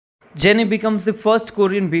Jennie becomes the first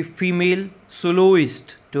Korean female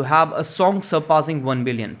soloist to have a song surpassing 1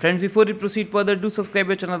 billion. Friends, before we proceed further, do subscribe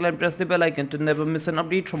our channel and press the bell icon to never miss an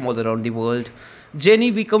update from all around the world. Jennie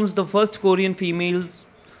becomes the first Korean female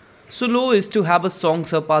soloist to have a song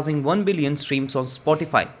surpassing 1 billion streams on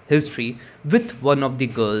Spotify history with one of the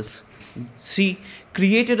girls. She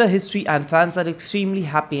created a history and fans are extremely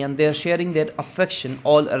happy and they are sharing their affection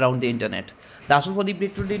all around the internet. That's all for the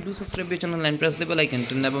update today. Do subscribe to our channel and press the bell icon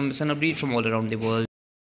to never miss an update from all around the world.